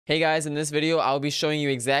Hey guys, in this video, I'll be showing you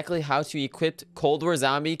exactly how to equip Cold War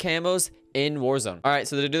zombie camos in Warzone. Alright,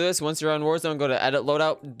 so to do this, once you're on Warzone, go to edit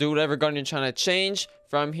loadout, do whatever gun you're trying to change.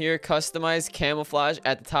 From here, customize camouflage.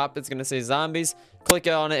 At the top, it's going to say zombies. Click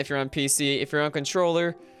on it if you're on PC. If you're on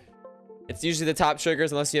controller, it's usually the top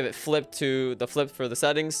triggers unless you have it flipped to the flip for the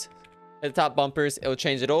settings. At the top bumpers, it'll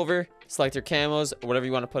change it over. Select your camos, whatever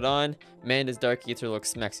you want to put on. Man, does Dark Ether look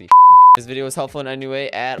smexy. If this video was helpful in any way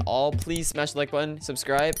at all, please smash the like button,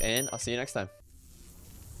 subscribe, and I'll see you next time.